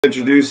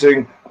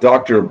Introducing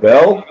Dr.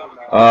 Bell,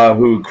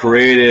 who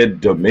created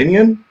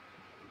Dominion,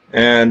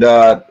 and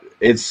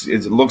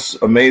it looks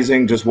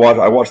amazing.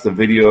 I watched the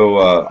video.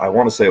 I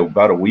want to say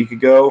about a week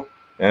ago,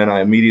 and I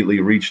immediately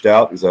reached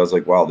out because I was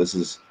like, "Wow, this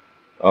is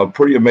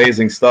pretty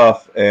amazing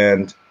stuff."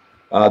 And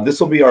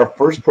this will be our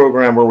first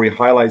program where we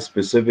highlight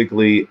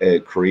specifically a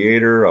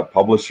creator, a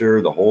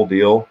publisher, the whole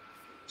deal.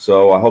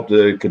 So I hope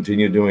to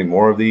continue doing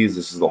more of these.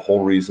 This is the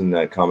whole reason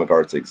that Comic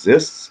Arts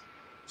exists.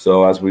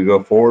 So as we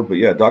go forward, but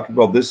yeah, Dr.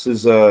 Bell, this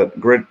is a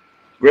great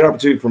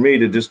opportunity for me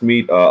to just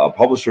meet a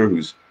publisher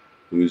who's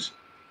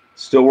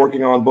still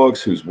working on books,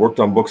 who's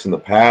worked on books in the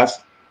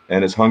past,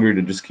 and is hungry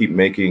to just keep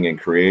making and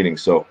creating.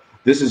 So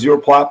this is your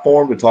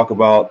platform to talk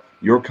about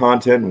your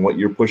content and what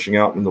you're pushing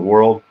out in the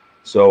world.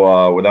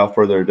 So without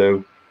further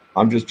ado,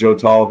 I'm just Joe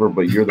Tolliver,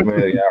 but you're the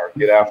man. Yeah,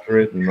 get after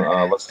it, and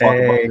let's talk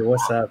about it. Hey,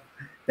 what's up?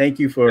 Thank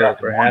you for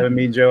having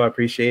me, Joe. I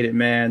appreciate it,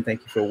 man.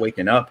 Thank you for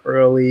waking up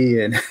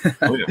early, and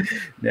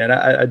man,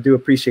 I do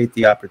appreciate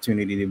the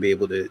opportunity to be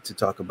able to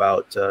talk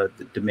about the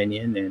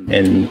Dominion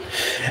and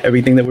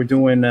everything that we're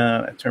doing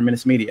at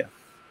Terminus Media.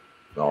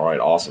 All right,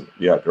 awesome.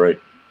 Yeah, great.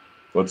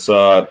 Let's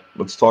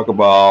talk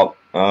about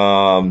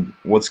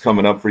what's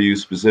coming up for you,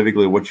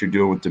 specifically what you're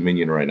doing with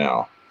Dominion right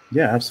now.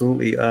 Yeah,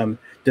 absolutely.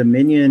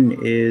 Dominion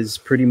is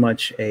pretty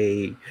much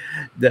the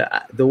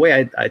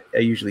way I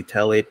usually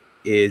tell it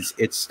is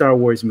it's Star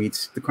Wars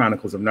meets the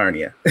Chronicles of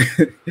Narnia.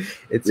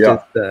 It's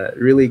just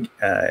really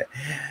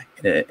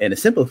in a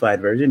simplified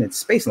version, it's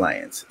Space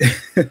Lions.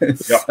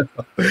 So,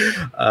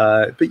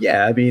 but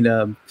yeah, I mean,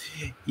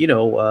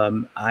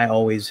 I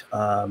always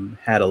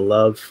had a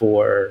love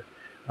for,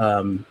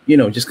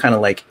 just kind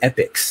of like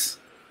epics,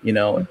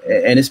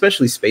 and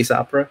especially space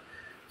opera.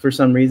 For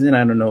some reason,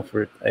 I don't know if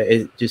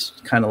it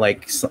just kind of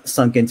like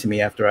sunk into me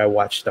after I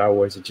watched Star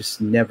Wars. It just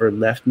never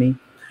left me.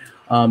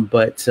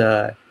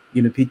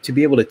 To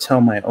be able to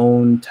tell my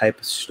own type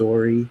of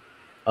story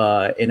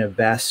in a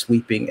vast,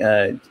 sweeping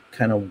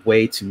kind of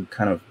way to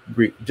kind of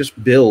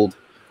just build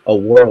a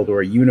world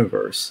or a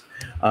universe.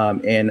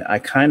 And I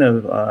kind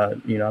of,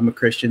 I'm a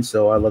Christian,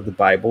 so I love the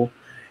Bible.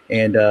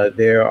 And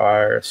there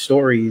are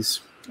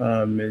stories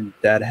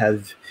that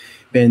have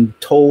been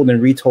told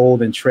and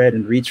retold and tread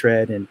and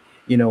retread. And,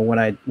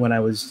 when I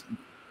was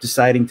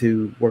deciding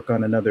to work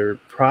on another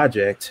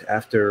project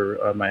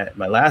after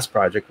my last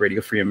project,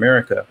 Radio Free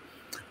America,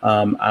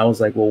 I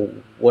was like, well,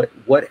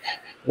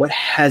 what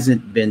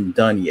hasn't been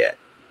done yet?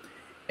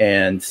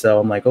 And so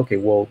I'm like, okay,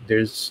 well,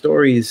 there's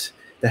stories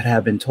that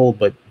have been told,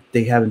 but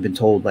they haven't been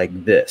told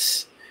like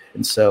this.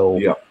 And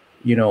so,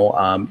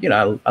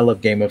 I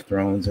love Game of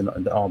Thrones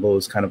and all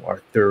those kind of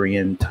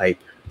Arthurian type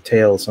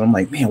tales. So I'm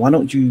like, man, why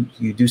don't you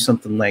do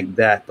something like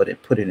that,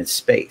 but put it in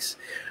space?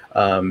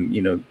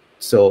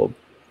 So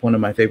one of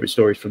my favorite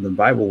stories from the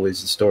Bible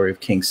was the story of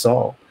King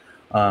Saul,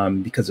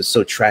 because it's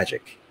so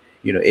tragic.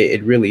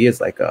 It really is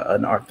like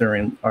an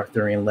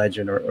Arthurian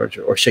legend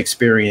or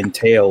Shakespearean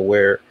tale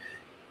where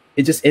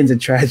it just ends in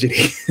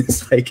tragedy.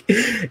 It's like,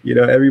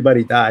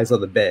 everybody dies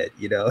on the bed,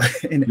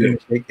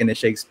 in a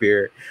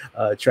Shakespeare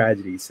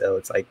tragedy. So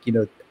it's like,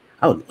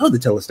 I would love to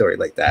tell a story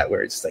like that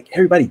where it's just like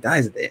everybody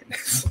dies at the end.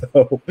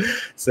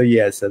 So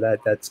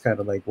that's kind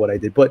of like what I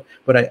did. But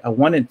I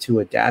wanted to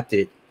adapt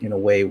it in a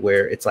way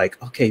where it's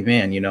like, okay,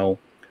 man,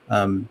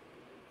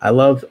 I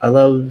love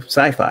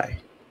sci-fi.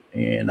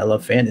 And I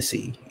love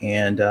fantasy.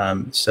 And I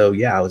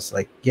was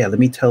like, yeah, let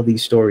me tell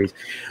these stories.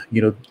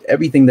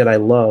 Everything that I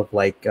love,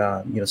 like,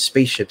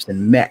 spaceships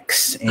and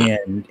mechs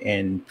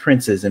and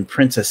princes and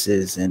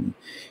princesses and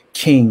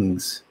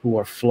kings who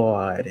are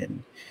flawed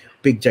and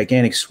big,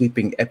 gigantic,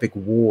 sweeping, epic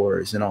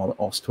wars and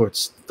all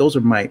sorts. Those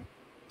are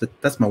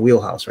that's my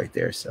wheelhouse right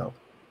there. So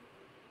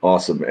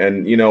awesome.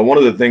 And, one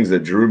of the things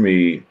that drew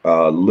me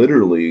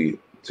literally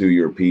to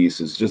your piece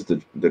is just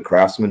the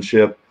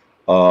craftsmanship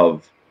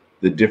of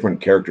the different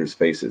characters'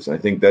 faces. I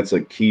think that's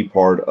a key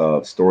part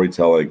of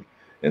storytelling.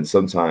 And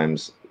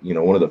sometimes,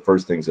 one of the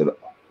first things that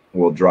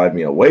will drive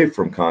me away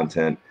from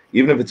content,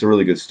 even if it's a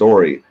really good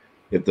story,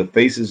 if the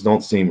faces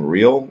don't seem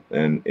real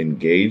and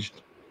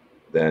engaged,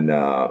 then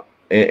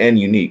and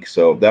unique.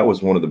 So that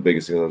was one of the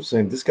biggest things I was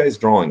saying. This guy's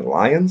drawing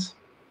lions,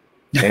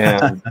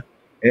 and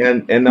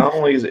and not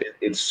only is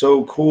it's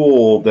so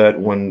cool that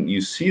when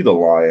you see the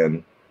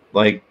lion,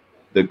 like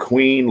the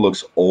queen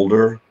looks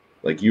older.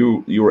 Like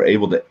you were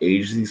able to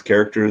age these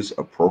characters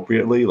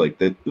appropriately. Like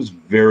that was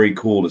very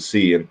cool to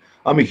see. And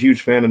I'm a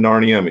huge fan of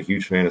Narnia. I'm a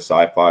huge fan of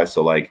sci-fi.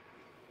 So like,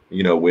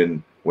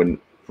 when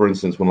for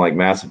instance, when like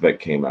Mass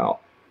Effect came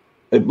out,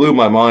 it blew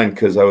my mind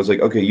because I was like,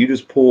 okay, you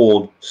just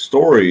pulled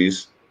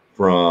stories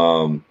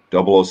from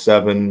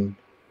 007,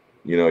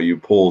 you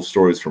pulled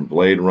stories from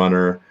Blade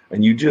Runner,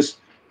 and you just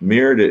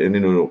mirrored it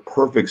into a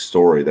perfect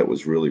story that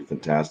was really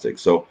fantastic.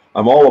 So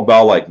I'm all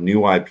about like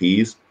new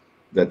IPs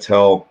that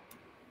tell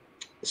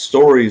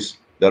stories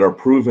that are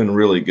proven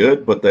really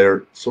good, but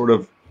they're sort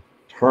of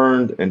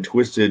turned and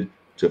twisted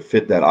to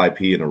fit that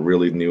IP in a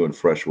really new and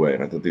fresh way.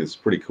 And I think it's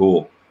pretty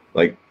cool.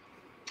 Like,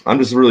 I'm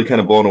just really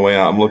kind of blown away.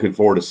 I'm looking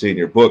forward to seeing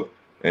your book.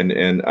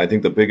 And I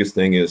think the biggest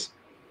thing is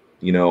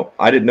you know,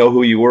 I didn't know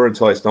who you were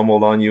until I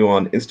stumbled on you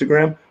on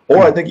Instagram,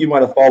 or I think you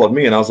might have followed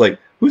me, and I was like,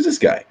 who's this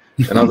guy?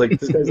 And I was like,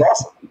 this guy's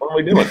awesome. What are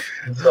we doing?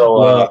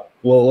 So,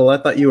 well, I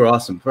thought you were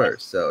awesome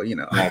first, so you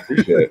know. I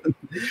appreciate it.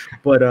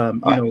 But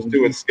I'm just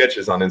doing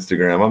sketches on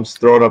Instagram. I'm just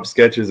throwing up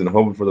sketches and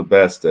hoping for the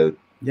best.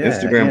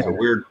 Instagram's a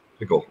weird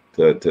pickle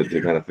to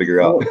kind of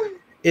figure out.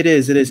 It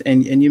is,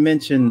 and you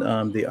mentioned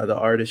the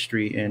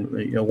artistry, and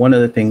you know, one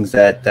of the things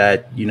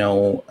that you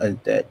know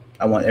that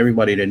I want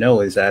everybody to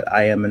know is that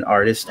I am an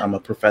artist. I'm a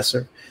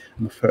professor.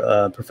 I'm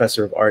a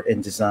professor of art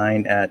and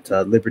design at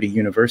Liberty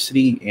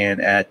University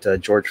and at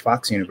George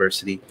Fox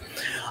University,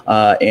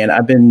 and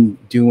I've been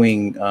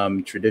doing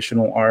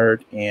traditional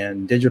art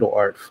and digital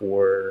art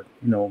for,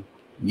 you know,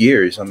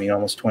 years. I mean,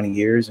 almost 20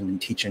 years. I've been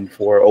teaching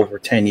for over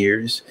 10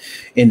 years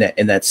in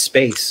that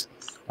space,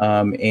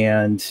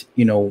 and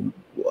you know,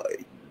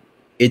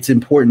 it's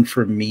important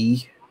for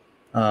me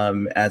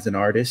as an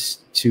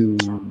artist to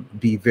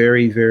be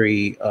very,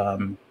 very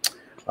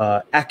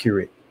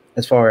accurate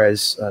as far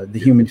as the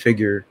human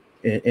figure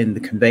and the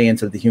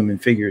conveyance of the human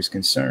figure is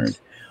concerned.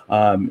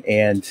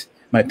 And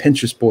my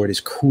Pinterest board is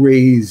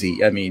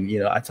crazy. I mean, you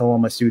know, I tell all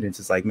my students,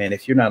 it's like, man,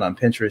 if you're not on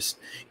Pinterest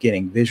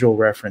getting visual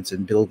reference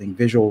and building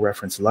visual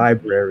reference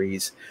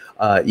libraries,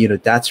 you know,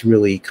 that's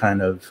really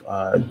kind of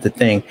the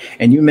thing.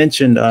 And you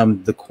mentioned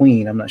the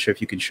Queen. I'm not sure if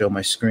you can show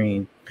my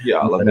screen.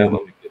 Yeah, let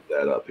me get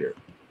that up here.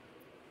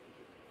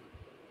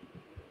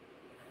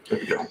 There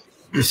we go.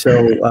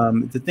 So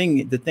the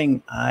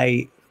thing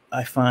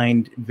I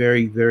find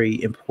very,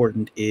 very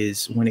important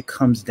is when it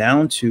comes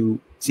down to,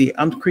 see,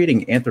 I'm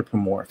creating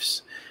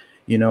anthropomorphs,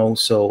 you know,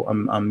 so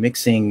I'm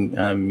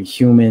mixing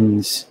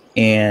humans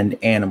and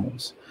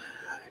animals.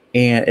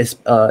 And it's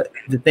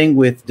the thing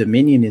with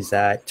Dominion is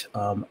that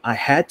I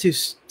had to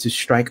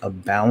strike a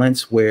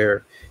balance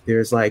where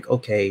there's like,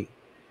 okay,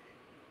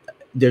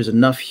 there's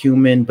enough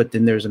human, but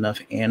then there's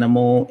enough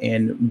animal,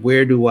 and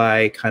where do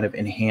I kind of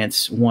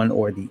enhance one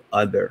or the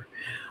other?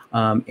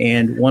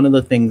 And one of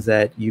the things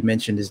that you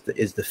mentioned is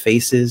the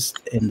faces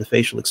and the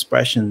facial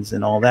expressions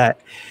and all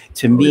that.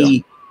 To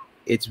me,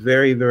 it's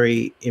very,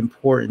 very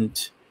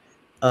important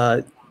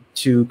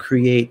to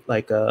create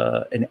like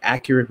an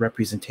accurate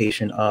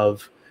representation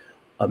of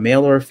a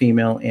male or a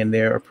female and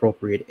their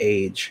appropriate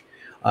age.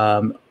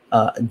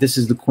 This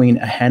is the Queen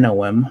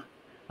Ahinoam.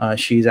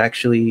 She's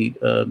actually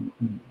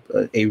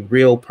a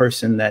real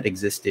person that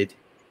existed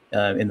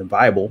in the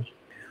Bible,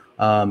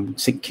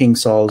 King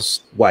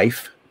Saul's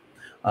wife.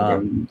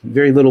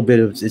 Very little bit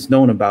is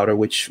known about her,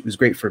 which is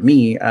great for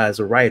me as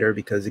a writer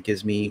because it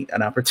gives me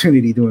an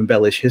opportunity to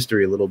embellish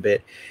history a little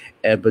bit.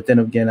 But then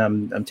again,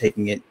 I'm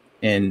taking it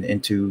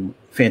into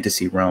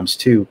fantasy realms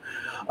too.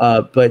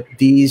 But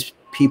these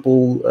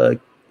people,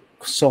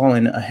 Saul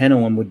and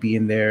Ahinoam, would be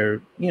in their,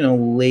 you know,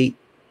 late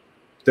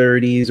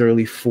 30s,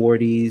 early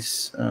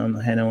 40s.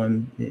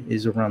 Ahinoam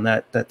is around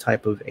that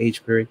type of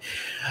age period,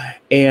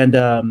 and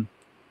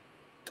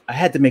I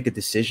had to make a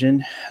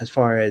decision as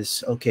far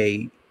as,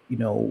 okay, you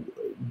know,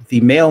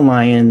 the male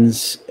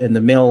lions and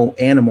the male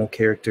animal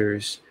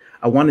characters,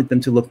 I wanted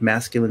them to look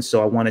masculine,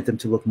 so I wanted them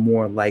to look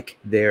more like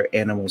their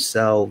animal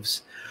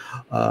selves,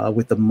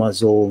 with the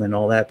muzzle and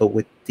all that. But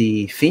with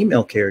the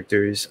female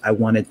characters, I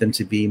wanted them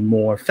to be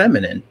more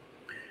feminine.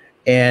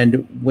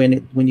 And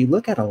when you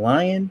look at a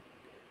lion,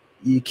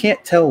 you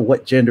can't tell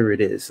what gender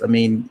it is. I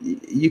mean,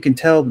 you can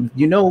tell,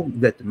 you know,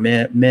 that the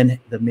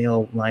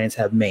male lions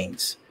have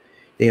manes.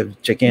 They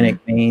have gigantic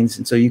manes.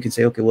 And so you can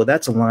say, okay, well,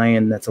 that's a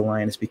lion. That's a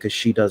lioness because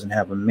she doesn't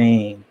have a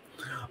mane.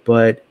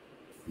 But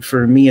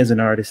for me as an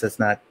artist, that's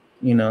not,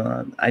 you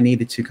know, I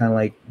needed to kind of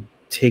like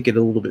take it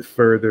a little bit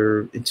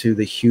further into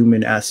the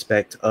human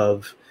aspect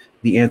of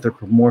the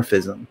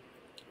anthropomorphism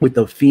with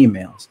the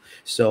females.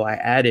 So I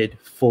added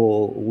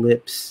full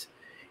lips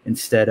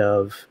instead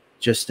of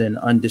just an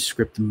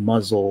undescript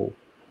muzzle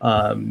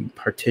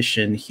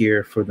partition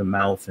here for the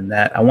mouth and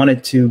that. I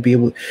wanted to be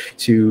able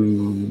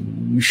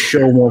to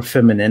show more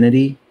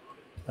femininity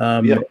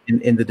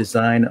in the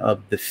design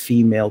of the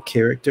female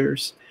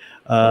characters.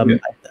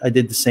 I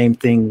did the same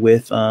thing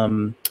with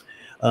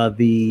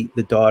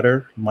the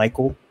daughter,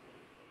 Michael.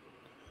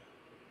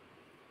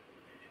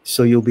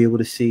 So you'll be able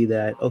to see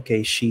that,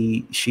 okay,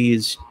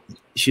 she's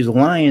a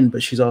lion,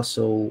 but she's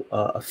also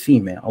a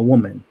female, a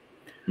woman.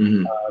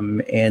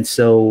 And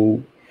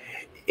so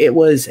it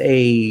was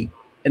an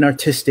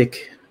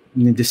artistic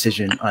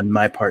decision on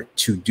my part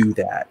to do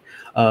that.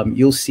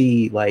 You'll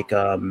see like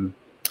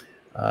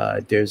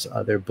there's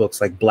other books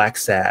like Black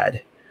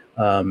Sad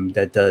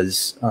that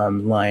does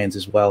lions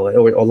as well,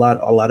 or a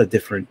lot of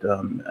different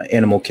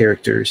animal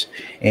characters,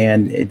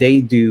 and they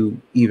do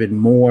even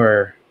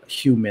more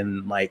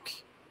human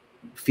like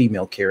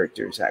female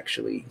characters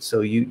actually.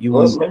 So you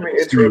let me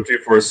interrupt you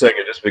for a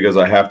second just because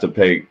I have to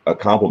pay a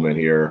compliment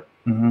here.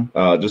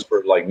 Just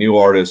for like new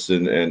artists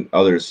and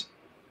others,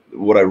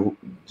 what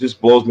just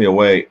blows me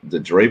away, the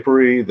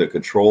drapery, the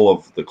control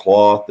of the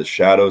cloth, the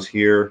shadows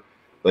here.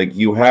 Like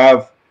you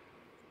have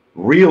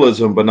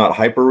realism but not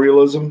hyper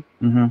realism.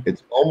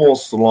 It's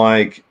almost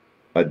like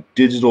a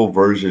digital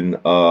version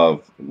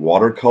of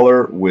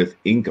watercolor with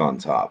ink on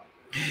top.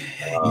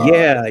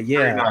 Yeah, Very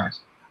yeah. nice.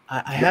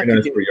 I Very have to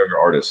nice give. for younger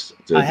artists.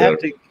 I have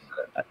to.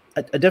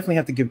 I definitely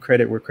have to give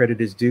credit where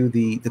credit is due.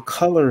 The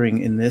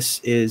coloring in this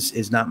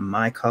is not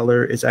my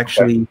color. It's Okay.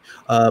 actually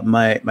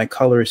my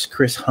colorist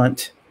Chris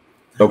Hunt.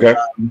 Okay.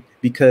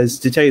 Because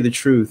to tell you the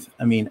truth,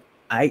 I mean,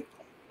 I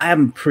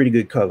I'm a pretty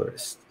good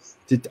colorist,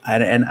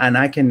 and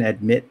I can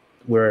admit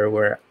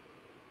where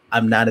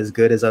I'm not as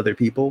good as other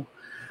people.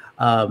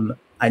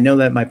 I know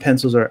that my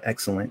pencils are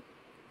excellent.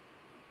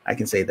 I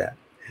can say that.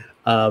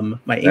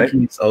 My Okay.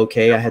 inking is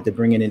okay. I had to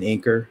bring in an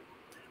inker,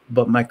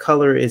 but my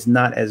color is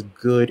not as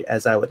good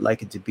as I would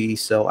like it to be.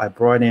 So I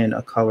brought in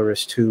a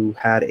colorist who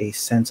had a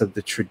sense of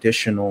the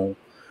traditional,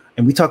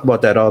 and we talk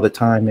about that all the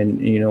time.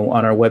 And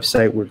on our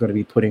website, we're going to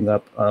be putting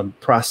up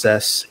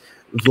process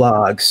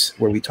vlogs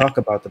where we talk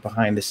about the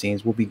behind the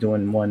scenes. We'll be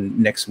doing one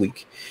next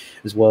week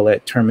as well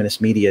at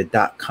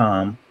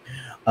terminusmedia.com.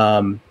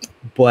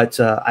 But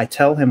I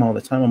tell him all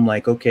the time, I'm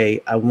like,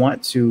 okay, I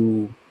want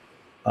to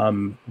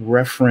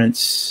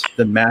reference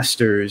the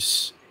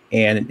masters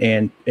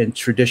and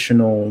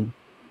traditional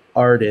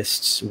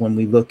artists when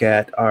we look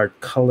at our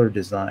color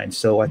design.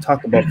 So I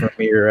talk about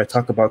Vermeer, I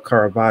talk about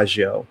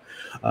Caravaggio,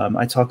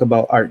 I talk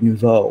about Art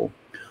Nouveau,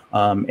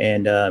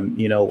 and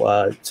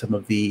some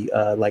of the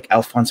like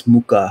Alphonse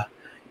Mucha.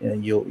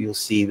 And you'll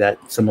see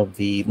that some of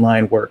the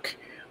line work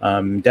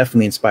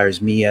definitely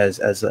inspires me as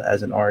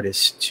an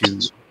artist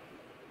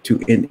to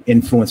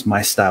influence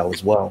my style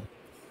as well.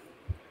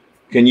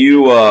 Can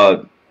you,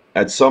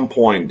 at some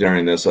point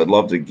during this, I'd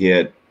love to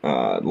get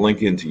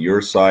link into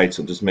your site,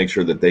 so just make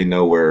sure that they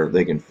know where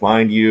they can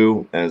find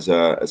you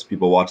as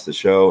people watch the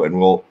show, and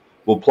we'll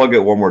plug it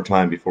one more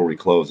time before we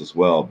close as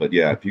well. But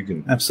yeah, if you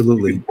can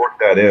Absolutely, work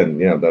that in,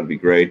 yeah, that'd be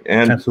great.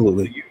 And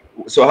absolutely.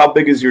 so, how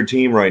big is your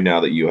team right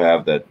now that you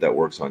have that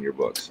works on your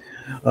books?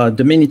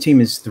 The mini team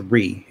is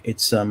three.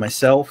 It's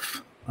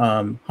myself,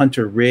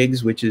 Hunter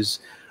Riggs, which is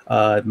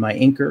my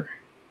inker,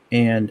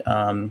 and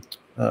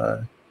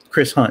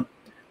Chris Hunt,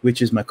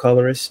 which is my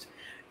colorist.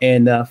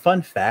 And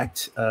fun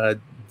fact,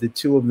 the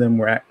two of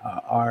them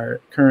are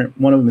current.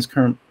 One of them is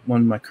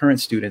one of my current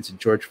students at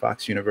George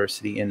Fox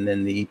University, and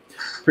then the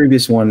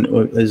previous one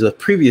is a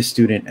previous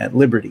student at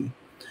Liberty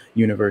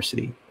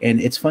University.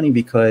 And it's funny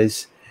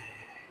because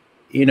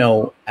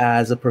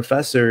as a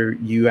professor,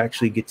 you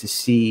actually get to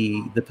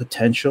see the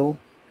potential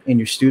in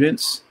your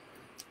students.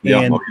 Yeah.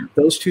 And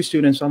those two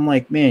students, I'm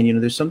like,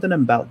 man, there's something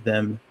about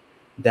them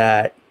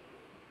that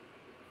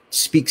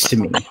speaks to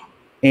me,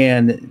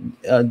 and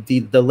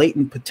the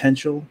latent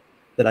potential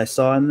that I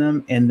saw in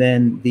them, and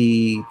then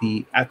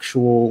the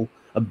actual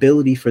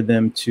ability for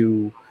them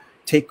to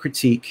take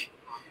critique,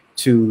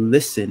 to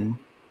listen,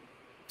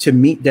 to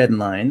meet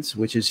deadlines,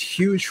 which is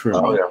huge for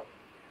me.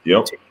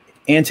 Yep.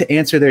 And to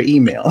answer their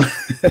email.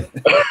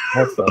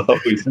 Also,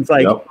 it's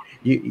like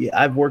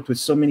I've worked with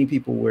so many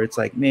people where it's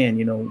like,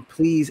 man,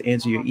 please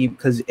answer your email,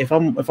 because if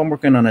I'm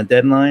working on a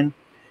deadline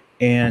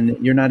and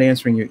you're not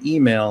answering your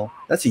email,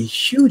 that's a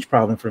huge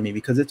problem for me,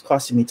 because it's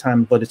costing me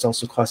time, but it's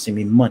also costing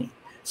me money.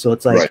 So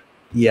it's like,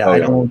 I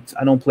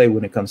don't play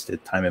when it comes to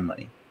time and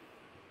money.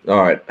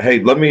 All right.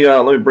 Hey, let me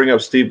bring up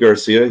Steve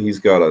Garcia. He's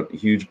got a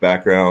huge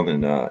background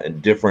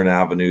in different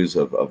avenues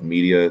of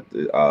media.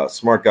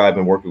 Smart guy. I've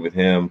been working with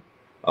him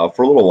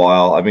for a little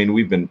while. I mean,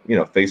 we've been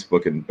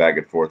Facebooking back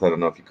and forth. I don't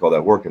know if you call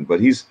that working,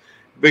 but he's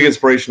a big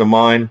inspiration of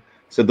mine.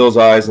 Said those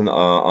eyes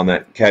on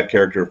that cat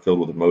character filled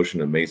with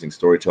emotion, amazing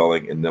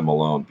storytelling, and them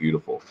alone,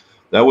 beautiful.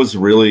 That was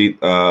really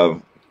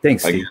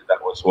thanks, Steve.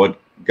 That was what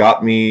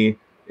got me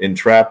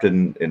entrapped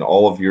in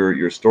all of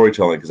your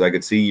storytelling, because I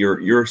could see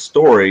your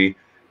story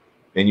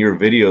in your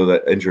video,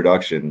 that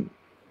introduction.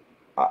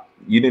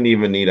 You didn't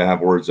even need to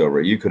have words over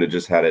it. You could have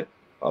just had it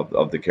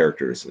of the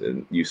characters,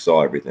 and you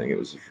saw everything. It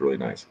was just really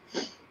nice.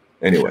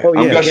 Anyway,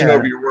 I'm gushing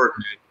over your work,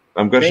 man.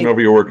 I'm gushing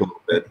over your work a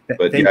little bit,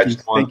 but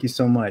thank you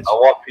so much. I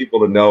want people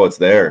to know it's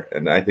there,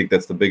 and I think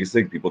that's the biggest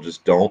thing. People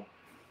just don't.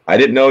 I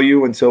didn't know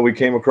you until we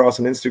came across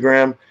on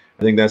Instagram.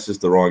 I think that's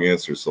just the wrong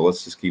answer. So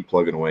let's just keep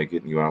plugging away,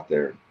 getting you out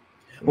there.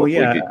 Well,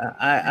 yeah,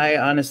 I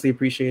honestly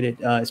appreciate it,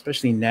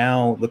 especially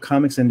now the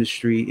comics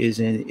industry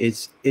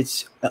it's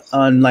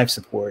on life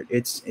support.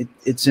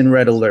 It's in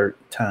red alert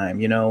time,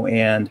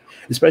 and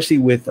especially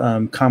with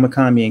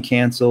Comic-Con being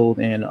canceled,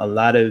 and a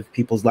lot of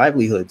people's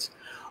livelihoods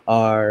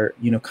are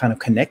kind of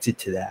connected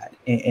to that,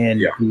 and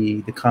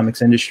the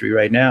comics industry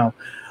right now.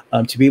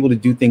 To be able to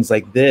do things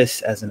like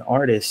this as an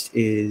artist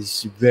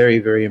is very,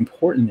 very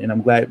important. And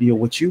I'm glad,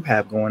 what you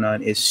have going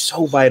on is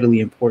so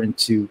vitally important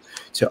to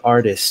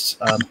artists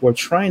who are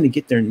trying to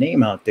get their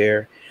name out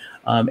there.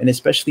 And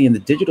especially in the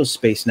digital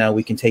space now,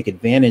 we can take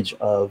advantage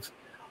of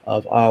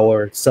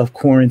our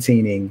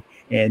self-quarantining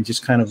and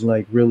just kind of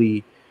like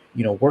really,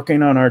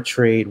 working on our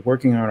trade,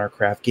 working on our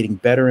craft, getting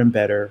better and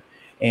better,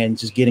 and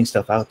just getting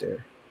stuff out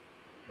there.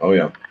 Oh,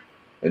 yeah.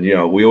 And,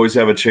 we always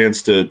have a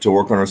chance to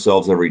work on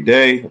ourselves every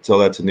day. Tell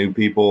that to new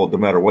people, no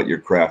matter what your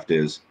craft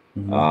is.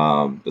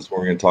 Mm-hmm. That's what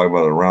we're going to talk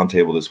about at a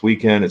roundtable this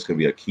weekend. It's going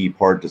to be a key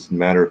part. Doesn't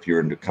matter if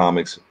you're into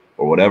comics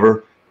or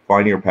whatever.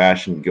 find your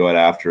passion, go out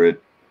after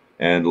it,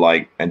 and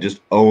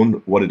just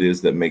own what it is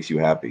that makes you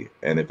happy.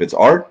 And if it's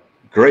art,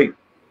 great.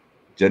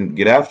 Then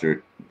get after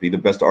it. Be the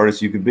best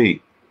artist you can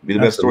be. Be the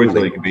best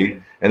storyteller you can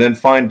be. And then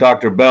find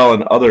Dr. Bell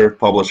and other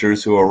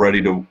publishers who are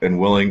ready to and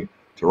willing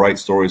to write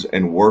stories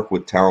and work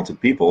with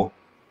talented people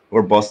who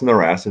are busting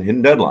their ass and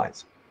hitting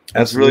deadlines.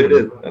 That's really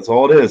it. That's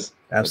all it is.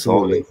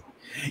 Absolutely.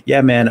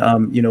 Yeah, man.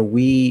 You know,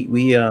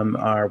 we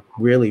are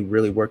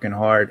really working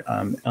hard.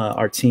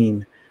 Our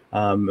team.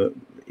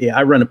 Yeah,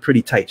 I run a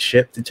pretty tight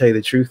ship, to tell you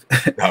the truth.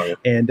 Oh, yeah.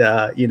 And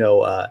you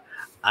know,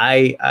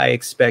 I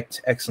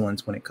expect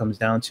excellence when it comes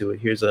down to it.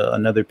 Here's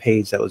another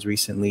page that was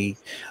recently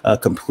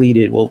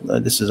completed. Well,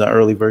 this is an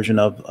early version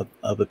of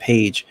a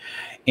page,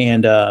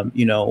 and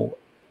you know,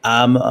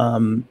 I'm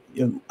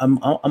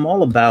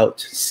all about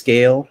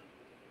scale.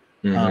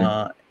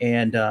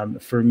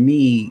 And for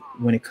me,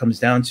 when it comes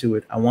down to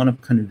it, I want to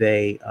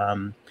convey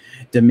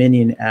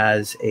Dominion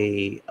as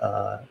a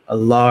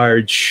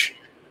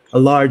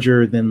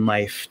larger than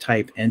life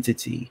type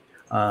entity.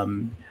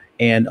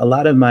 And a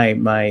lot of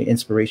my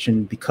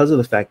inspiration, because of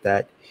the fact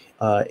that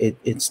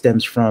it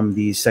stems from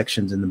these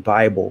sections in the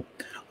Bible,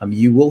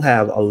 you will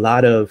have a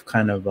lot of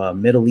kind of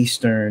Middle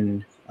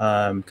Eastern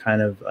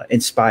kind of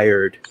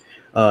inspired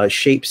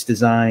shapes,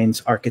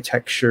 designs,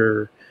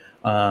 architecture,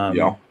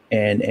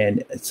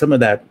 and some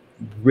of that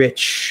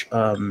rich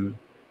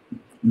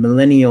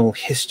millennial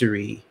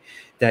history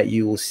that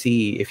you will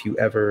see if you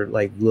ever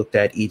like looked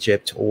at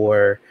Egypt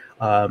or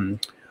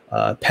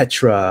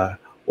Petra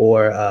or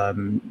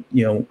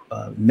you know,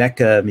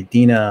 Mecca,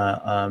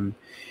 Medina,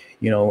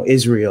 you know,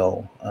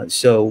 Israel.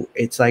 So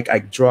it's like I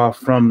draw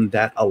from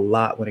that a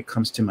lot when it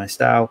comes to my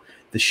style.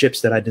 The ships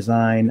that I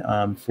design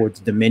for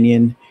the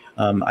Dominion,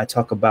 I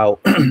talk about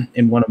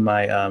in one of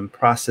my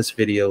process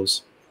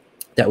videos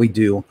that we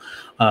do.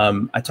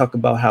 I talk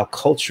about how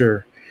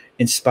culture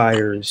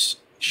inspires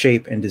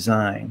shape and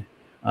design,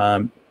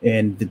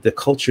 and the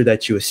culture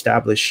that you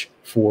establish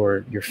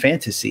for your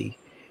fantasy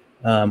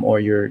or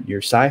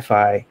your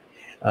sci-fi.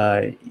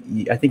 I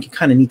think you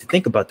kind of need to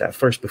think about that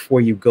first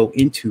before you go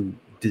into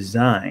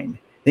design.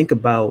 Think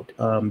about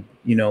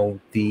you know,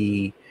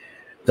 the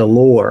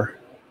lore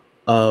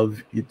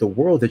of the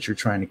world that you're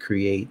trying to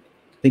create.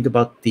 Think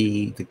about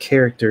the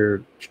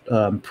character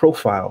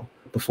profile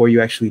before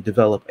you actually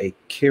develop a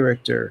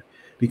character,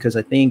 because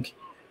I think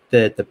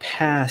that the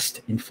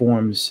past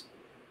informs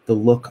the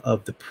look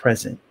of the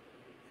present.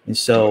 And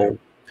so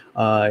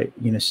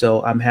you know,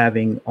 so I'm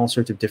having all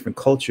sorts of different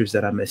cultures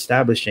that I'm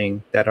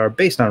establishing that are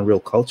based on real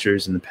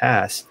cultures in the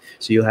past.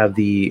 So you'll have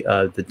the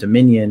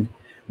Dominion,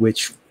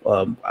 which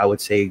I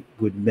would say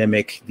would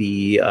mimic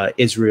the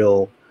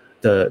Israel,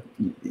 the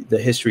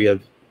history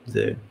of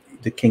the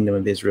kingdom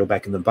of Israel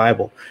back in the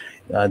Bible.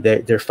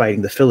 They're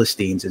fighting the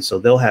Philistines, and so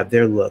they'll have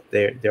their look.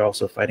 They're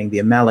also fighting the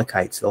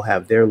Amalekites. They'll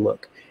have their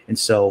look, and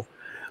so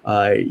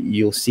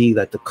you'll see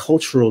that the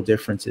cultural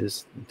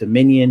differences.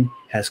 Dominion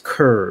has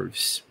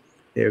curves.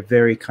 They're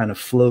very kind of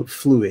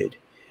fluid,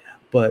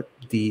 but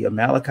the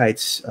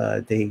Amalekites,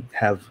 they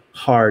have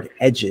hard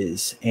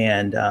edges,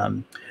 and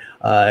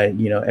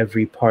you know,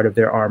 every part of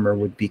their armor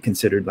would be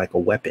considered like a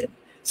weapon.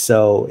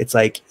 So it's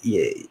like,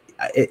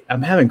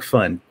 I'm having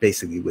fun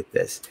basically with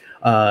this.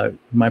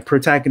 My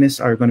protagonists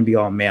are going to be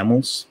all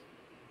mammals,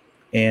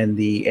 and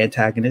the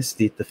antagonists,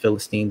 the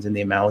Philistines and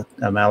the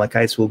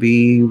Amalekites, will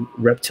be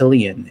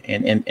reptilian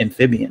and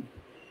amphibian.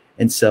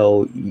 And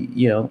so,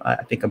 you know,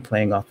 I think I'm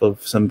playing off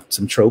of some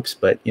tropes,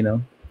 but you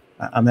know,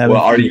 I'm having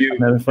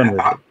fun with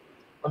it.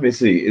 Let me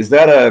see. Is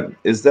that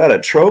a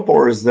trope,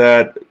 or is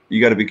that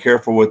you got to be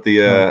careful with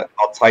the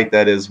how tight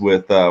that is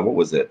with what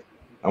was it?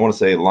 I want to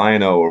say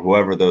Lion-O or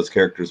whoever those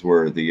characters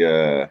were.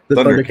 The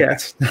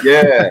Thundercats.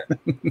 Yeah.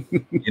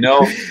 You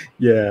know.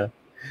 Yeah.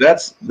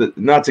 That's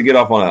not to get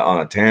off on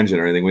a tangent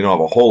or anything. We don't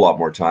have a whole lot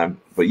more time,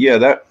 but yeah,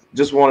 that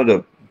just wanted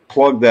to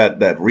plug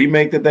that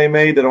remake that they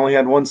made that only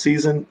had one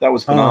season. That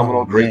was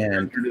phenomenal. Great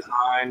character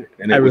design,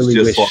 and it was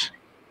just like,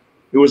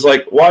 it was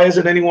like, why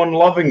isn't anyone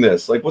loving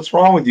this? Like, what's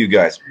wrong with you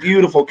guys?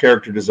 Beautiful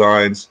character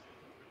designs,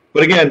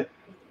 but again,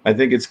 I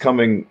think it's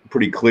coming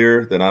pretty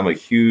clear that I'm a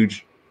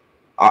huge.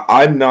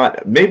 I'm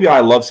not. Maybe I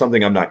love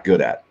something I'm not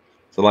good at.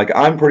 So like,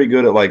 I'm pretty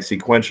good at like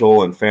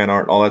sequential and fan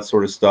art and all that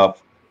sort of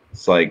stuff.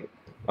 It's like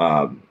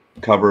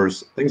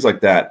covers, things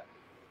like that.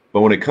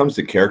 But when it comes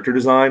to character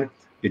design,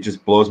 it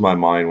just blows my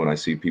mind when I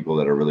see people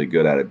that are really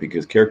good at it,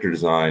 because character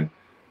design,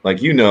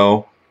 like, you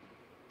know,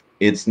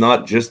 it's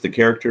not just the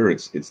character,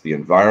 it's the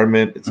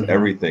environment, it's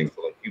everything.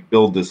 So like, you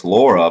build this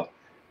lore up,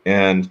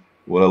 and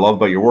what I love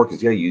about your work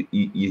is, yeah,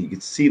 you can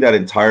see that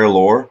entire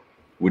lore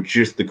with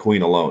just the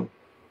queen alone.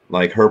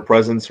 Like, her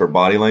presence, her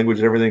body language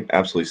and everything,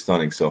 absolutely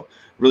stunning. So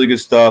really good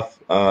stuff.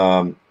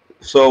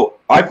 So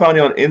I found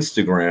you on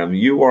Instagram.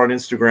 You are on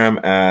Instagram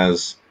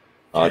as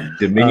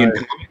Dominion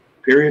Comic.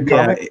 Period.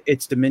 Yeah, comic?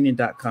 It's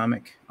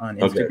Dominion.comic on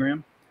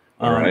Instagram.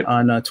 Okay.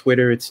 On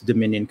Twitter, it's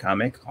Dominion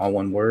Comic, all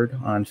one word.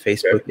 On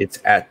Facebook, it's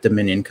at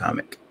Dominion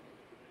Comic.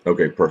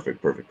 Okay,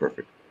 perfect.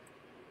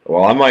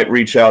 Well, I might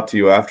reach out to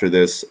you after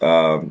this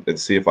and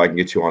see if I can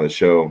get you on the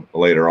show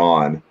later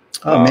on.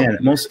 Oh man,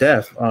 most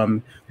def. Yeah,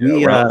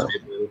 We round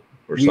table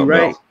or we something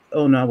right. else.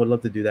 Oh no, I would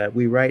love to do that.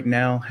 We right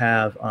now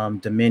have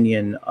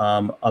Dominion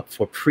up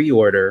for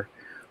pre-order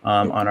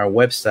on our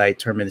website,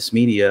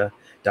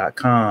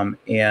 terminusmedia.com,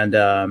 and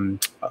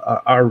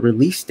our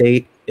release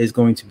date is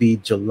going to be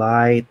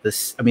July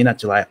the I mean not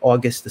July,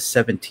 August the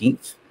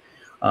 17th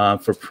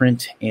for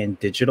print and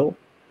digital.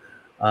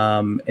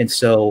 And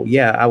so,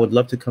 yeah, I would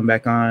love to come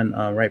back on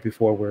right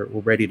before we're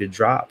ready to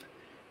drop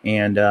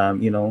and,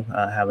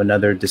 have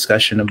another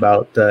discussion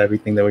about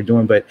everything that we're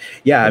doing. But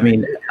yeah, I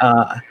mean,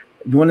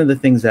 one of the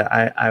things that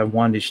I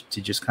wanted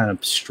to just kind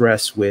of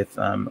stress with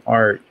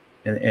art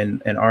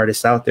and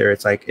artists out there,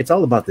 it's like, it's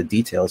all about the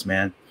details,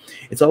 man.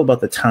 It's all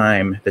about the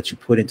time that you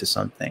put into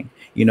something.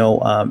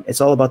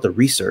 It's all about the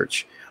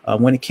research.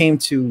 When it came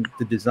to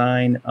the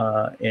design,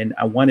 and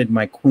I wanted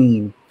my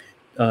queen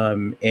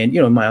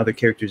and my other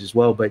characters as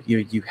well, but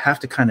you have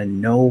to kind of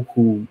know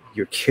who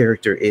your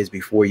character is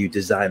before you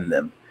design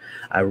them.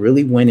 I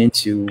really went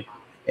into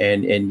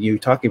and you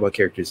talking about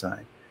character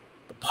design.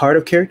 Part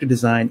of character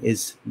design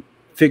is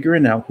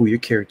figuring out who your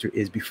character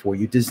is before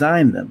you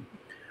design them.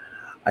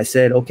 I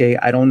said, okay,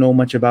 I don't know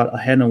much about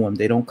Ahinoam.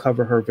 They don't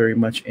cover her very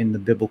much in the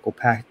biblical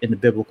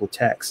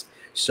text,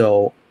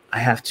 so I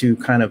have to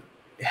kind of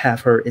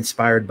have her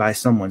inspired by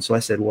someone. So I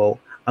said, well,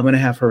 I'm going to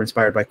have her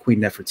inspired by Queen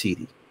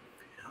Nefertiti.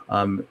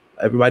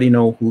 Everybody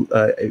know who,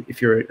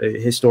 if you're a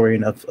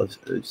historian of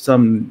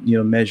some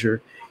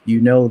measure,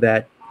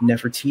 that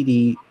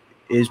Nefertiti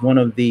is one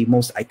of the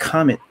most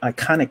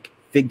iconic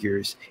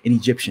figures in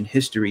Egyptian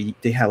history.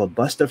 They have a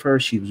bust of her.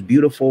 She was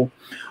beautiful,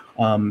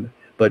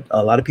 but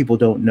a lot of people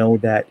don't know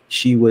that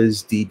she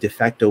was the de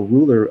facto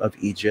ruler of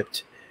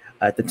Egypt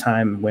at the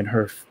time when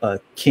her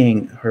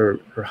king, her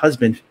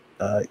husband,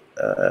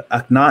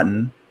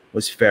 Akhenaten,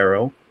 was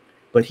pharaoh,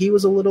 but he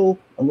was a little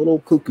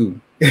cuckoo.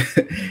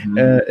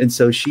 And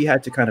so she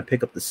had to kind of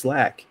pick up the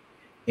slack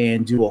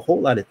and do a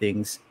whole lot of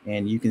things.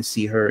 And you can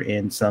see her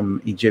in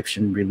some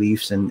Egyptian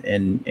reliefs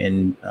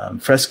and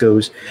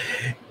frescoes,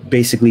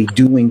 basically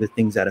doing the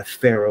things that a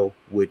pharaoh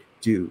would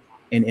do.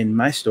 And in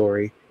my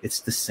story, it's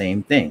the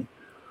same thing.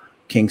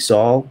 King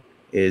Saul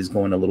is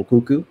going a little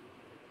cuckoo.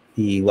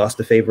 He lost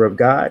the favor of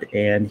God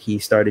and he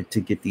started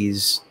to get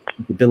these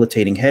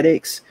debilitating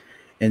headaches.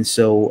 And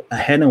so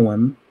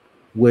Ahinoam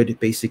would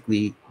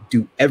basically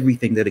do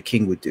everything that a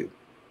king would do,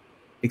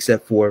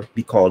 except for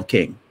be called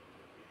king.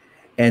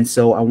 And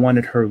so I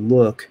wanted her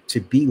look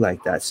to be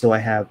like that. So I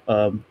have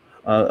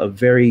a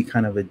very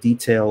kind of a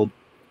detailed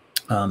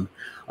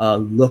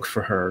look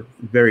for her,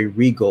 very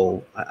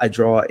regal. I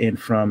draw in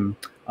from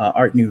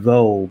Art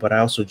Nouveau, but I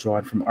also draw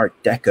in from Art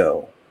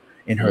Deco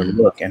in her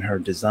look and her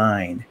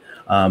design.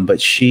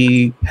 But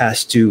she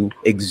has to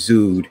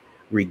exude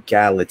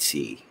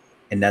regality.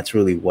 And that's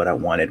really what I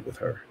wanted with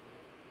her.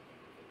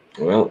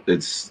 Well,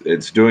 it's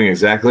doing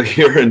exactly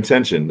your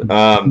intention.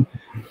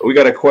 We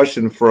got a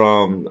question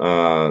from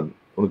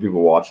one of the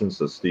people watching.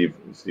 So Steve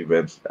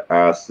Vance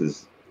asked,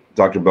 "Is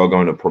Dr. Bell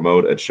going to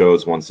promote at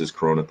shows once this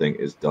Corona thing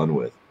is done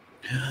with?"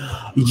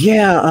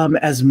 Yeah,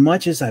 as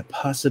much as I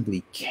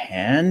possibly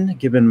can,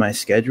 given my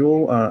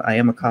schedule. I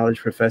am a college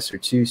professor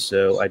too,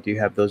 so I do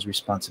have those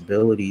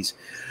responsibilities.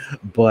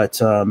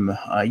 But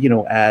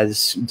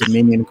as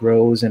Dominion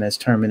grows and as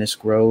Terminus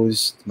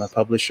grows, my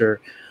publisher,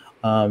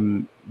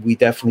 we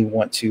definitely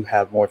want to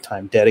have more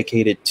time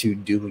dedicated to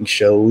doing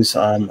shows.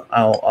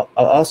 I'll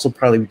also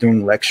probably be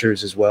doing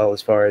lectures as well,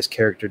 as far as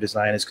character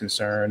design is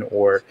concerned,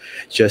 or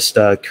just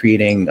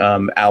creating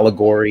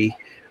allegory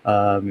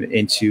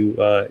into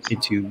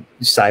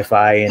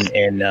sci-fi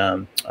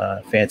and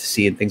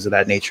fantasy and things of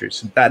that nature.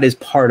 So that is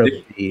part of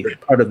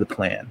the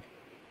plan.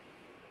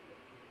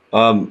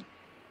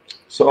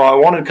 So I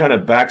want to kind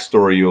of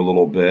backstory you a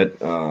little bit,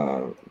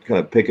 kind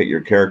of pick at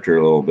your character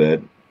a little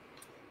bit.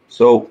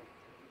 So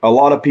a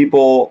lot of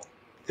people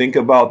think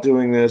about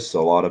doing this.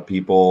 A lot of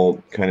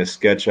people kind of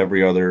sketch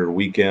every other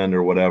weekend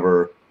or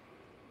whatever.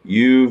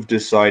 You've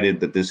decided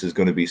that this is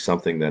going to be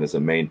something that is a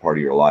main part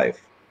of your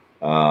life.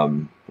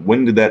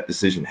 When did that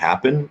decision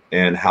happen,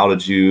 and how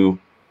did you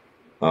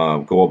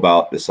go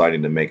about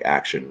deciding to make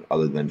action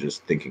other than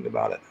just thinking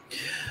about it?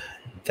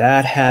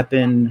 That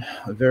happened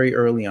very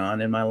early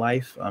on in my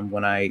life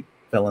when I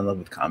fell in love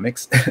with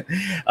comics.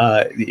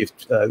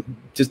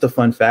 Just a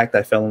fun fact,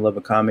 I fell in love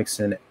with comics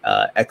in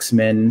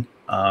X-Men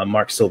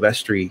Mark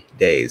Silvestri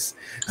days.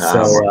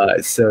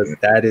 So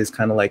that is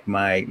kind of like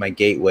my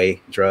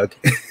gateway drug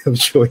of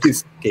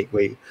choice,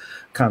 gateway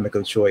comic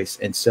of choice.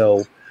 And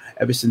so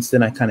ever since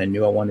then, I kind of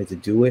knew I wanted to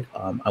do it.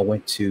 I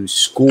went to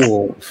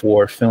school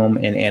for film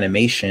and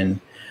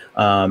animation.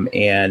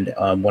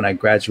 When I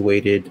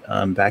graduated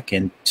back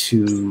in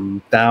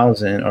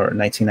 2000 or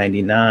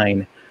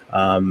 1999,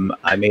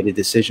 I made a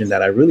decision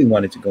that I really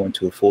wanted to go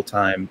into a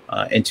full-time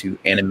into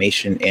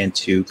animation and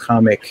to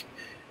comic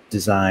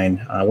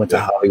design. I went to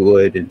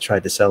Hollywood and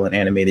tried to sell an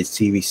animated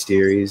TV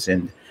series,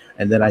 and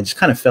then I just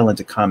kind of fell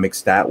into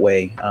comics that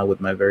way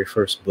with my very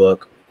first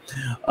book.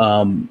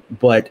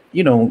 But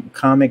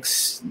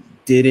comics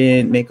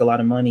didn't make a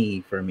lot of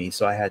money for me,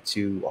 so I had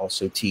to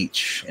also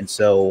teach, and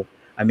so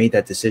I made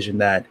that decision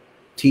that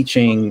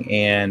teaching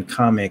and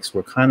comics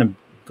were kind of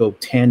go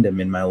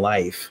tandem in my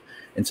life.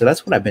 And so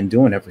that's what I've been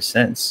doing ever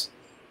since.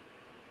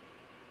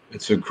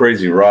 It's a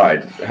crazy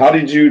ride. How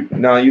did you,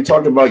 now you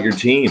talked about your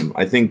team.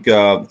 I think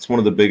it's one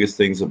of the biggest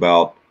things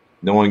about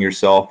knowing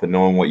yourself and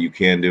knowing what you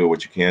can do and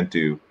what you can't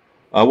do.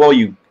 Well,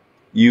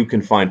 you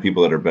can find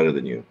people that are better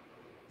than you.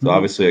 So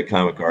obviously at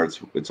Comic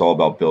ARTZ, it's all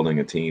about building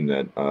a team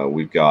that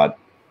we've got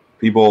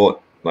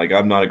people, like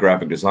I'm not a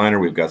graphic designer.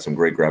 We've got some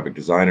great graphic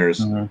designers,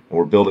 and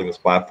we're building this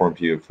platform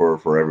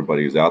for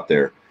everybody who's out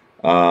there.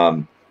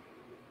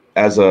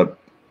 As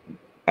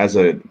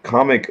a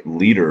comic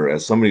leader,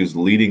 as somebody who's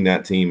leading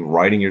that team,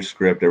 writing your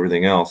script,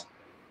 everything else,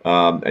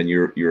 and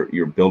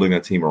you're building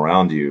that team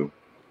around you.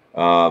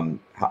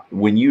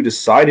 When you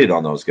decided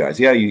on those guys,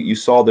 yeah, you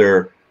saw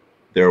their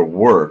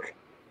work,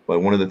 but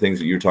one of the things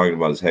that you're talking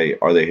about is, hey,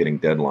 are they hitting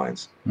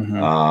deadlines?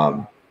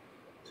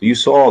 So you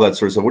saw all that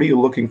sort of stuff. What are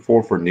you looking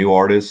for new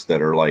artists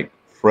that are like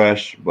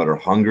fresh but are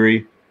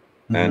hungry?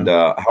 And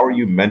how are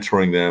you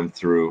mentoring them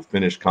through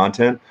finished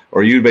content?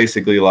 Or are you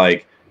basically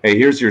like, hey,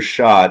 here's your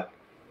shot.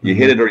 You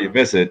hit it or you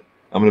miss it.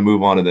 I'm going to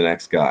move on to the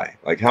next guy.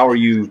 Like, how are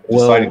you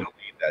deciding to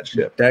lead that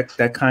ship?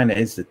 That kind of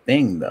is the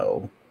thing,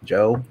 though,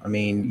 Joe. I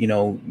mean, you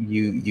know,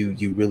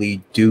 you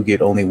really do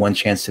get only one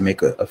chance to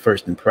make a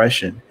first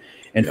impression.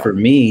 And for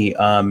me,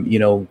 you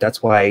know,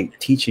 that's why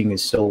teaching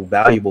is so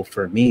valuable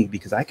for me,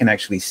 because I can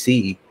actually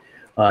see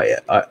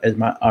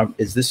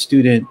is this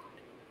student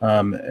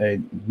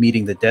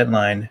meeting the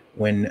deadline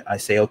when I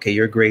say, okay,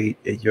 you're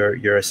great.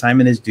 Your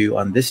assignment is due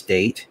on this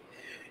date.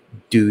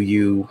 Do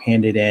you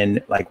hand it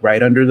in like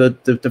right under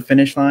the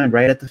finish line,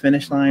 right at the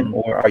finish line,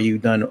 or are you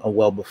done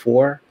well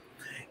before?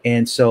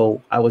 And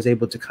so I was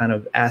able to kind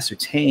of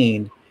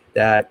ascertain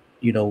that,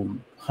 you know,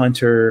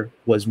 Hunter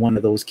was one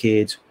of those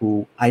kids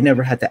who I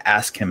never had to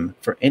ask him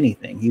for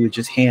anything. He would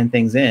just hand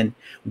things in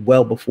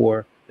well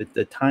before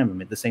the time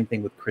limit. The same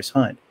thing with Chris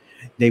Hunt.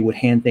 They would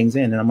hand things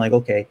in, and I'm like,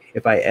 okay,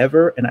 if I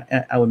ever,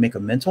 and I would make a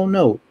mental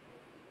note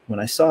when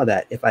I saw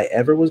that, if I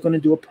ever was going to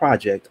do a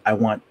project, I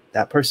want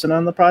that person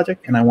on the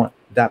project, and I want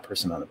that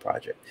person on the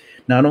project.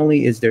 Not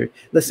only is there,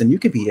 listen, you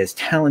could be as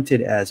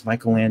talented as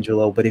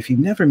Michelangelo, but if you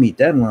never meet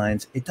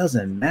deadlines, it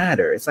doesn't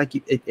matter. It's like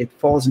it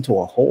falls into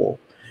a hole.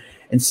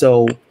 And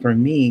so for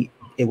me,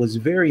 it was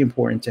very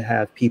important to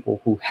have people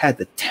who had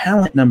the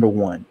talent, number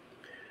one,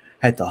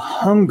 had the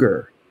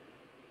hunger.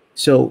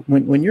 So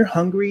when you're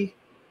hungry,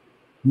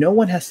 no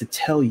one has to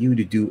tell you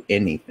to do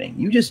anything.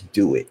 You just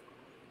do it.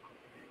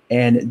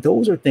 And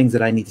those are things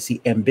that I need to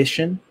see.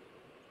 Ambition.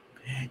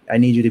 I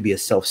need you to be a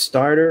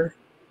self-starter.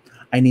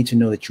 I need to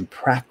know that you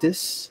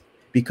practice,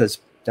 because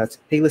that's,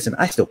 hey, listen,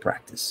 I still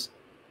practice.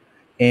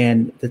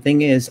 And the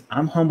thing is,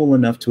 I'm humble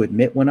enough to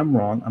admit when I'm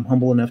wrong. I'm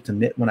humble enough to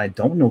admit when I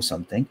don't know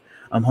something.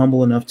 I'm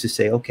humble enough to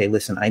say, okay,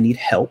 listen, I need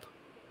help.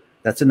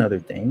 That's another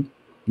thing.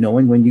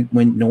 Knowing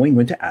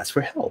when to ask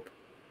for help.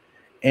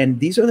 And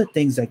these are the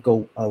things that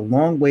go a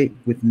long way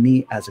with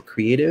me as a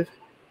creative,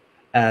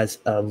 as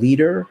a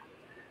leader,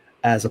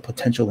 as a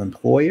potential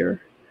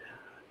employer.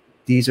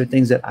 These are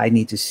things that I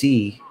need to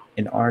see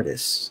in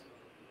artists.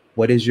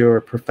 What is your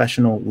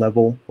professional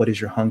level? What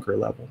is your hunger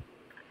level?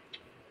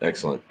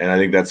 Excellent. And I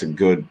think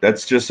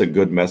that's just a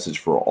good message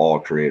for all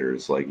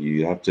creators. Like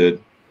you have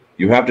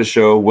to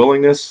show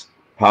willingness,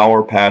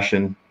 power,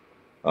 passion,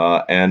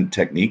 and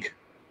technique.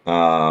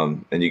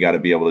 And you got to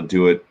be able to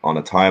do it on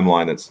a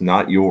timeline that's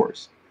not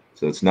yours.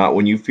 So it's not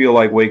when you feel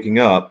like waking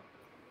up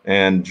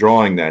and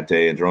drawing that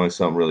day and drawing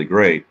something really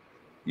great.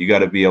 You got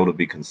to be able to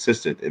be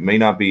consistent. It may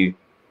not be,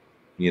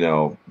 you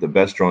know, the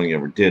best drawing you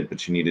ever did,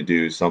 but you need to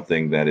do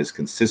something that is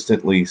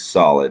consistently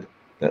solid,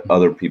 that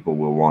other people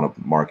will want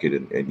to market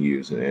and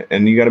use.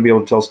 And you got to be able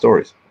to tell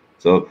stories.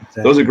 So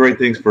those are great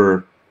things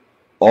for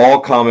all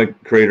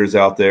comic creators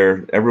out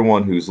there,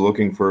 everyone who's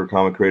looking for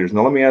comic creators.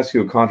 Now, let me ask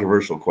you a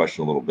controversial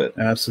question a little bit.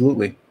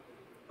 Absolutely.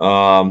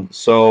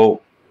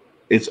 So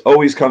it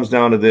always comes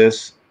down to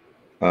this.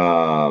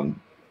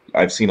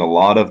 I've seen a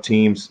lot of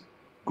teams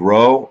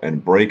grow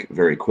and break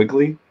very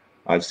quickly.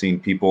 I've seen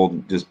people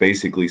just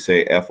basically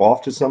say F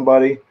off to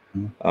somebody.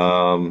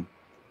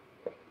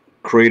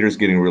 Creators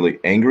getting really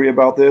angry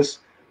about this.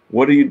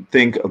 What do you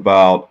think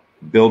about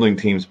building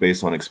teams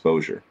based on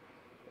exposure?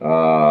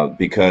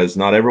 Because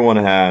not everyone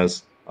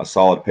has a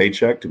solid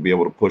paycheck to be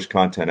able to push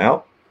content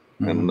out.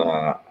 And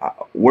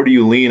where do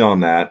you lean on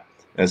that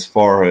as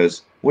far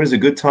as when is a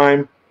good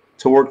time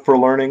to work for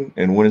learning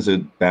and when is a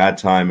bad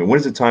time? And when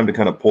is it time to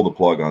kind of pull the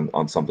plug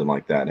on something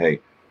like that? Hey,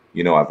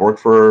 you know, I've worked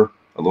for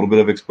a little bit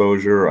of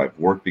exposure. I've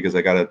worked because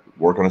I got to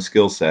work on a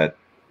skill set.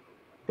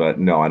 But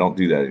no, I don't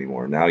do that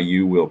anymore. Now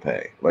you will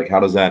pay. Like, how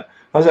does that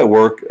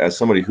work as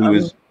somebody who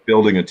is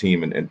building a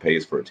team and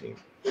pays for a team?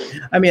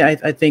 I mean,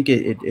 I think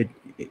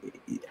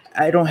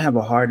I don't have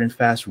a hard and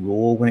fast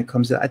rule when it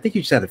comes to, I think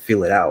you just have to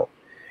feel it out.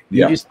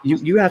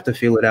 You have to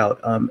feel it out.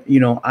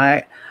 You know,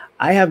 I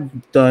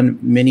have done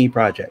many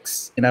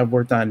projects and I've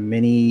worked on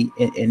many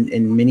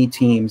in many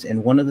teams.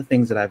 And one of the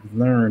things that I've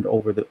learned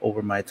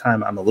over my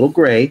time, I'm a little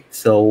gray,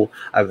 so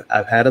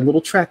I've had a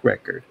little track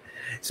record.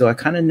 So I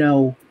kind of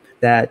know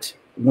that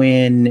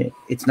when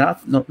it's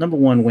not, number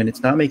one, when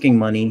it's not making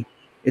money,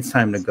 it's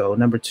time to go.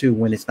 Number two,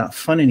 when it's not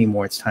fun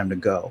anymore, it's time to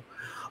go.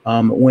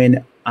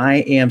 When I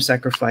am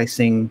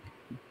sacrificing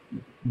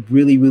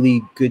really,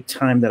 really good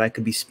time that I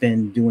could be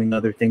spent doing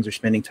other things or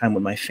spending time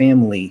with my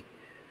family,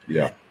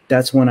 Yeah,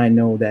 that's when I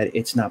know that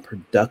it's not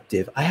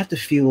productive. I have to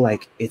feel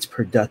like it's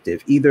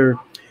productive. Either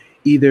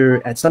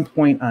at some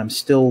point I'm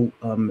still,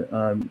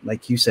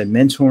 like you said,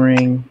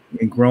 mentoring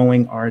and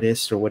growing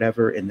artists or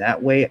whatever in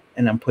that way,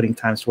 and I'm putting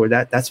time toward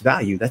that. That's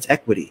value. That's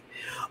equity.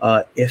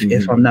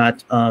 If I'm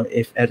not,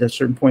 if at a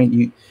certain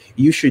point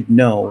you should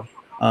know,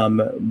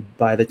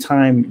 by the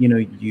time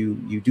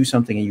you do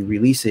something and you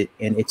release it,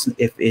 and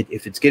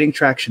if it's getting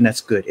traction,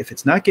 that's good. If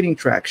it's not getting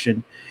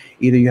traction,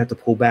 either you have to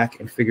pull back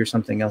and figure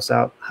something else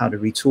out, how to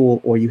retool,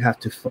 or you have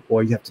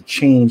to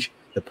change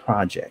the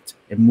project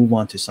and move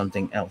on to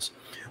something else.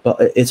 But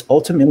it's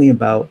ultimately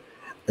about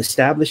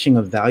establishing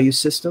a value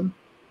system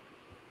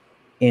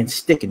and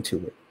sticking to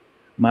it.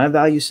 My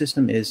value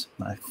system is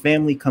my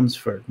family comes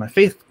first, my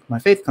faith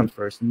comes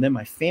first, and then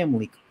my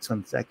family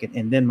comes second,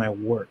 and then my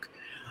work.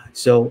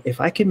 So if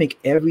I can make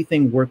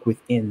everything work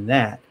within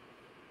that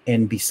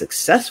and be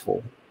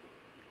successful,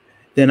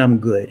 then I'm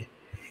good.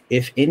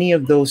 If any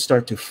of those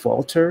start to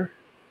falter,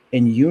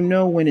 and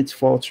when it's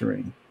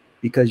faltering,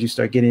 because you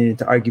start getting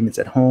into arguments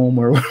at home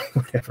or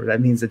whatever,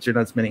 that means that you're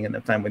not spending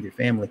enough time with your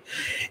family.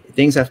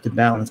 Things have to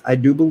balance. I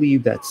do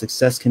believe that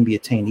success can be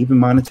attained. Even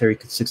monetary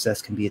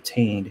success can be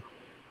attained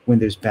when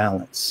there's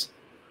balance.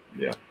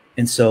 Yeah.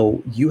 And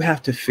so you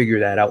have to figure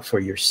that out for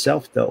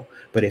yourself, though.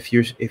 But if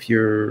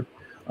you're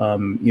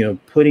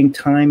putting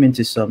time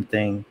into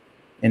something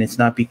and it's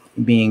not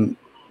being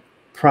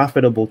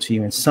profitable to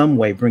you in some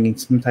way, bringing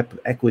some type of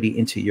equity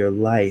into your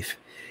life,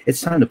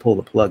 it's time to pull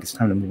the plug. It's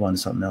time to move on to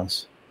something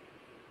else.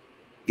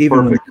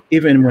 Even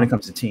when it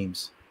comes to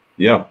teams.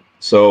 Yeah.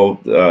 So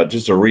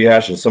just a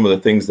rehash of some of the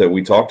things that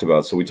we talked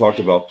about. So we talked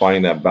about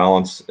finding that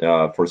balance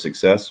for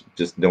success,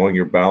 just knowing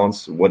your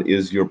balance, what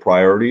is your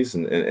priorities,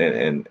 and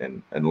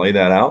lay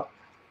that out.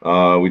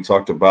 We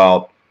talked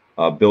about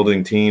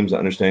building teams,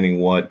 understanding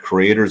what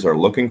creators are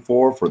looking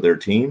for their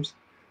teams.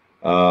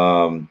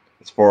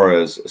 As far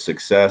as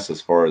success,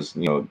 as far as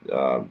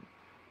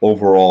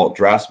overall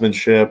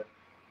draftsmanship,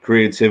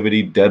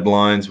 creativity,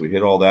 deadlines, we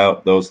hit all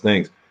those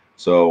things.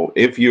 So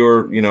if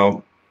you're,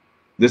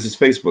 this is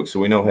Facebook, so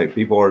we know, hey,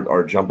 people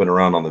are jumping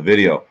around on the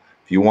video.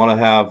 If you want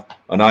to have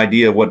an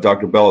idea of what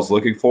Dr. Bell is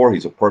looking for,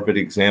 he's a perfect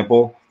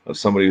example of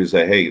somebody who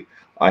say, hey,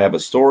 I have a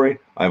story,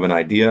 I have an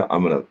idea,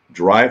 I'm going to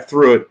drive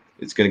through it,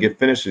 it's going to get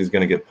finished, and it's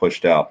going to get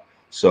pushed out.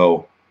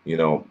 So,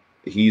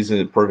 he's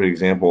a perfect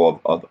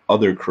example of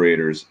other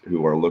creators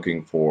who are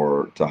looking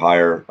to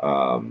hire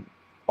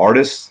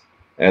artists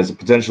as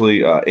potentially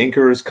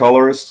inkers,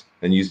 colorists,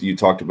 and you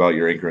talked about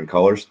your inker and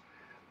colors.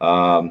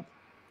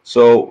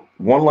 So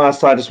one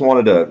last time, I just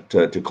wanted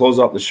to close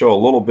up the show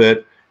a little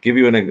bit, give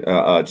you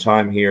a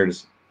time here to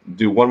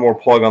do one more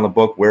plug on the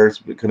book, where it's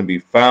going to be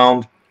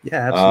found.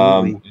 Yeah,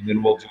 absolutely. And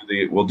then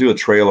we'll do a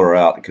trailer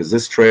out, because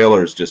this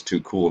trailer is just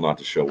too cool not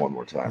to show one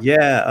more time.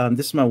 Yeah,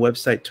 this is my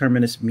website,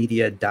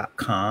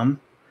 terminusmedia.com.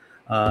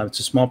 It's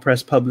a small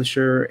press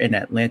publisher in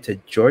Atlanta,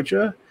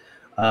 Georgia.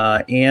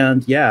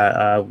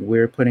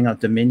 We're putting out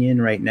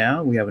Dominion right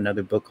now. We have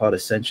another book called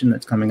Ascension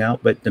that's coming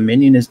out, but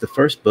Dominion is the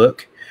first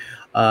book.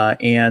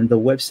 And the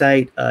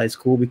website is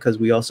cool because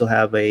we also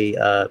have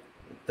the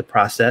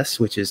process,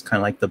 which is kind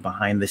of like the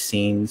behind the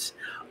scenes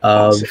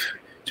of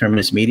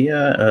Terminus Media,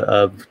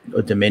 of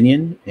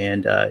Dominion.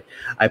 And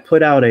I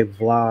put out a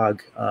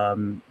vlog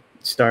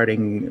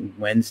starting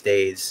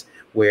Wednesdays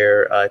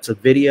where it's a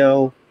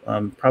video,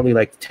 probably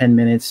like 10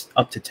 minutes,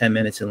 up to 10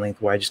 minutes in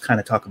length, where I just kind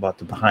of talk about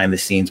the behind the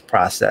scenes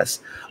process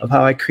of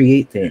how I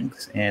create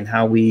things and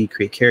how we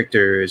create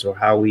characters, or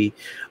how we,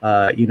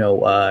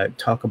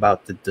 talk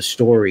about the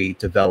story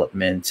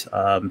development.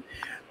 We're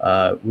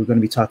going to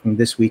be talking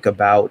this week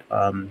about,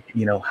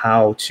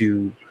 how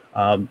to,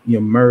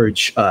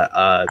 merge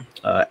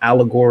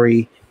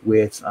allegory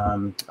with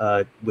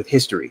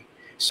history.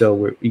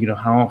 So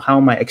how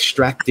am I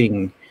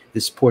extracting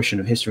this portion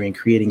of history and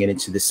creating it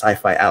into the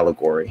sci-fi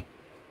allegory?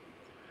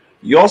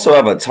 You also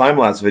have a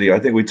time-lapse video. I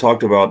think we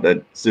talked about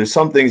that. There's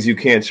some things you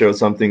can't show,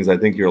 some things I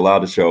think you're allowed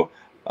to show.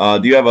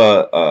 Do you have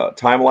a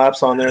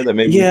time-lapse on there that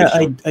maybe? Yeah,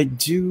 I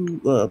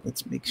do.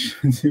 Let's make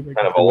sure.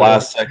 Kind of a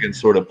last-second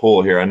sort of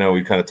pull here. I know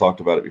we kind of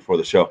talked about it before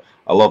the show.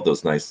 I love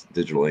those nice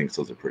digital inks.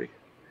 Those are pretty.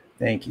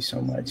 Thank you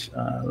so much.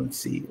 Let's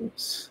see.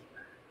 Oops.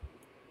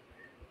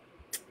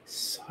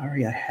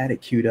 Sorry, I had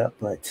it queued up,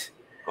 but.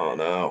 Oh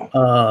no.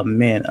 Oh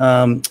man.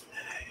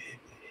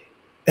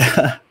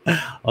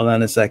 Hold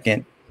on a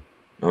second.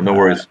 Oh, no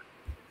worries.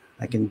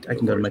 I can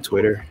go to my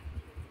Twitter.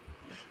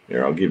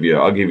 Here, I'll give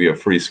you a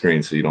free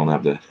screen so you don't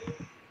have to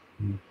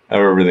have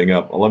everything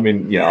up. Well,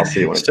 I'll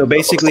see it. So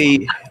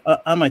basically,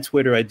 on my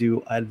Twitter, I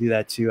do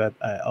that too.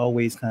 I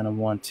always kind of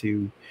want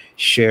to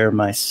share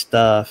my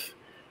stuff.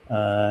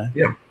 Yeah.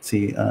 Let's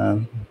see.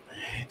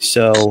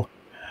 So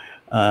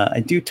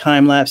I do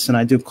time lapse, and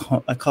I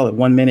call it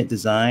 1 minute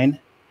design.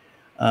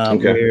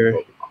 Where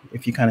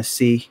if you kind of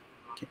see,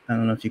 I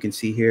don't know if you can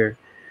see here.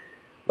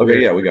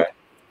 Okay, yeah, we got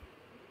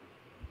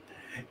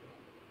it.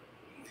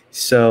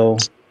 So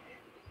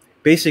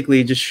basically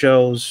it just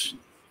shows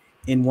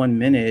in 1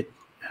 minute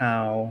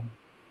how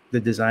the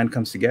design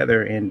comes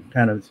together, and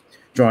kind of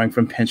drawing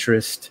from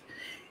Pinterest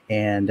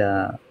and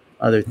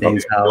other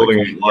things. Okay, how building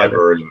it a comes together.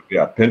 library.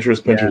 Yeah,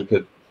 Pinterest, Yeah.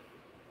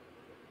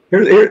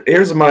 Pinterest.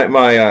 Here's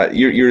my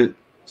you're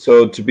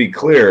so to be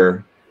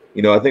clear,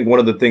 you know, I think one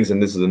of the things,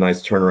 and this is a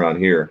nice turnaround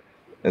here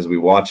as we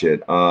watch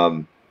it.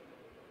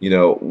 You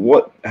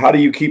know, how do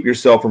you keep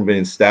yourself from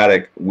being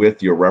static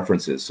with your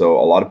references? So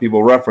a lot of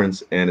people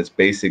reference, and it's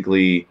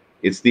basically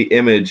it's the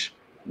image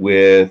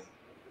with,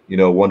 you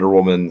know, Wonder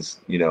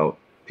Woman's, you know,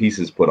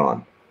 pieces put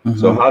on.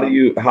 So how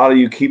do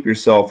you keep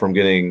yourself from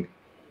getting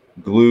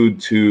glued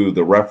to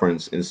the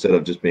reference instead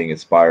of just being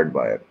inspired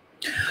by it?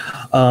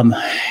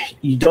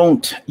 You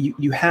don't.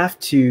 You have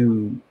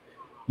to.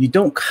 You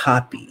don't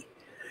copy.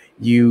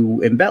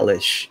 You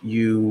embellish.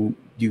 You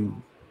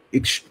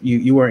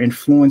are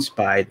influenced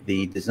by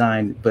the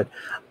design, but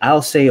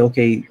I'll say,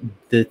 okay,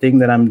 the thing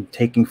that I'm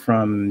taking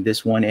from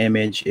this one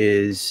image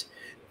is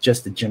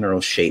just the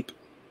general shape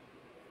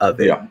of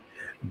it. Yeah.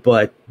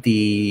 But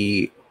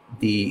the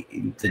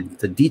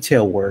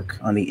detail work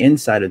on the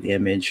inside of the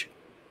image,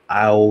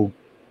 I'll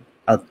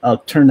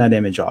turn that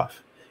image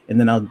off, and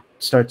then I'll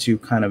start to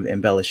kind of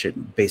embellish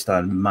it based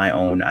on my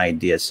own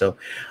ideas. So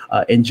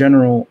in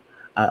general,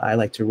 I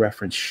like to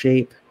reference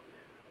shape.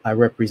 I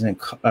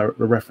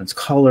reference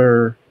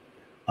color.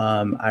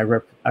 I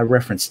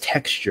reference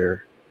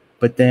texture,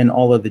 but then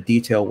all of the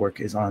detail work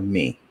is on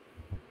me.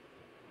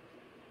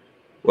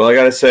 Well, I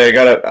gotta say,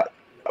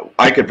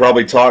 I could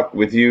probably talk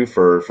with you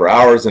for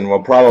hours, and I'll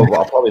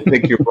probably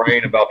pick your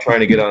brain about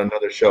trying to get on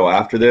another show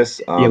after this.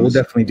 Yeah, we'll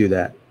definitely do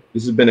that.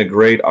 This has been a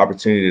great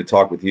opportunity to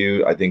talk with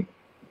you. I think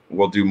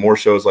we'll do more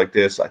shows like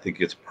this. I think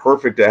it's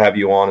perfect to have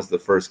you on as the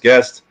first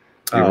guest.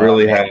 You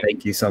really have.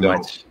 Thank you so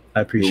much.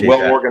 I appreciate you're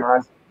that. Well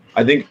organized.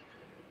 I think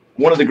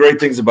one of the great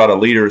things about a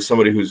leader is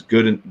somebody who's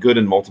good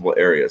in multiple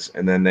areas,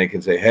 and then they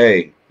can say,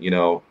 hey, you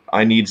know,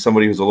 I need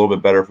somebody who's a little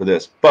bit better for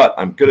this, but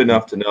I'm good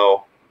enough to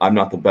know I'm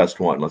not the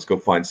best one. Let's go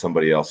find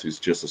somebody else who's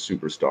just a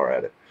superstar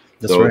at it.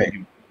 That's right.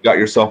 You got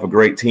yourself a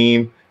great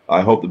team.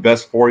 I hope the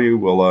best for you.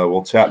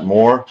 We'll chat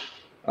more.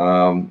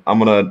 I'm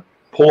gonna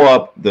pull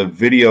up the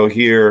video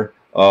here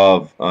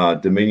of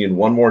Dominion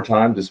one more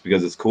time, just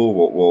because it's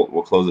cool.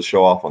 We'll close the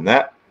show off on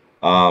that.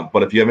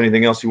 But if you have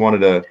anything else you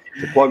wanted to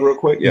plug real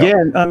quick,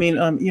 yeah. I mean,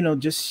 you know,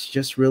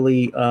 just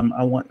really,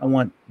 I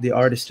want the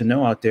artists to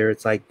know out there.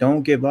 It's like,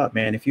 don't give up,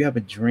 man. If you have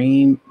a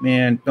dream,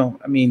 man,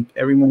 don't. I mean,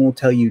 everyone will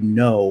tell you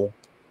no,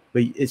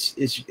 but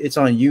it's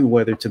on you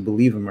whether to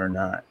believe them or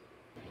not.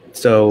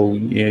 So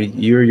you know,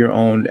 you're your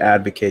own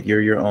advocate.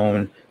 You're your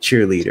own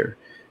cheerleader.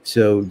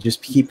 So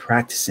just keep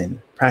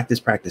practicing,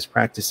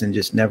 practice, and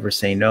just never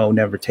say no.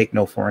 Never take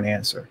no for an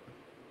answer.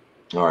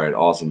 All right,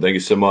 awesome. Thank you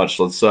so much.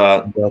 Let's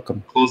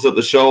welcome close up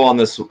the show on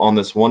this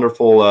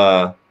wonderful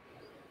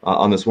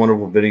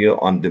video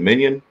on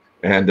Dominion,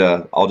 and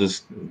I'll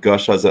just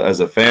gush as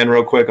a fan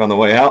real quick on the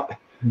way out.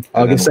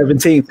 August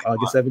 17th.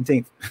 August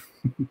 17th.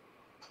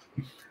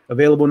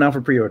 Available now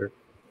for pre-order.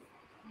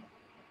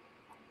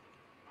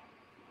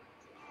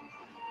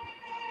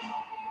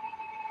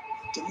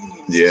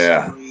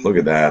 Yeah, look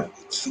at that.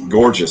 It's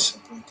gorgeous.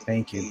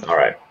 Thank you. All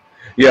right.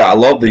 Yeah, I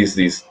love these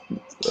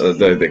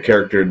the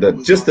character,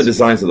 just the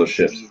designs of those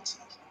ships.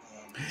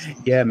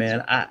 Yeah,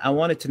 man. I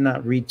wanted to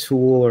not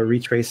retool or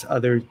retrace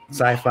other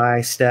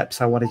sci-fi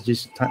steps. I wanted to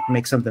just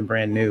make something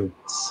brand new.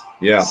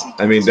 Yeah,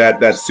 I mean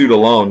that suit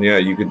alone, yeah,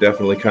 you could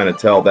definitely kind of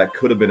tell that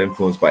could have been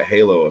influenced by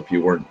Halo if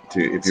you weren't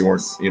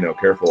you know,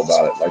 careful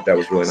about it. Like, that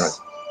was really nice.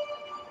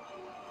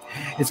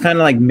 It's kind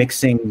of like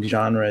mixing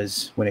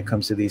genres when it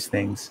comes to these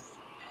things.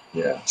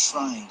 Yeah.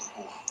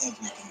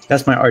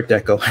 That's my Art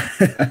Deco.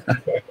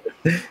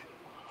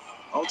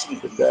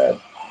 Ultimately,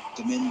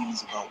 Dominion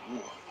is about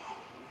war,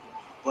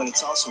 but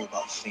it's also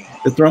about family.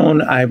 The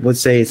Throne, I would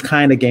say, is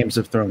kind of Games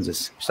of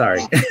Thrones.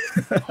 Sorry.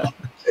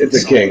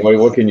 It's a king.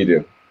 What can you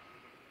do?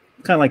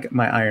 Kind of like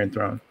my Iron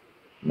Throne.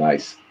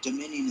 Nice.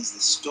 Dominion is the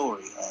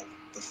story of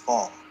the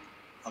fall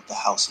of the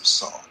House of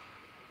Saul.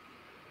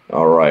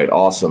 All right.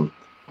 Awesome.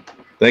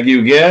 Thank you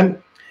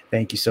again.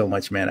 Thank you so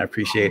much, man. I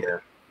appreciate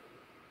it.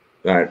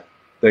 All right.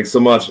 Thanks so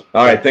much.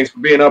 All right. Thanks for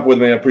being up with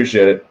me. I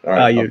appreciate it. All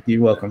right.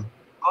 You're welcome.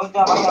 Of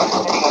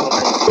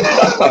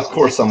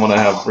course, I'm going to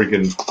have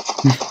freaking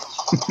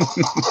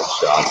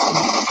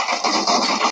shots.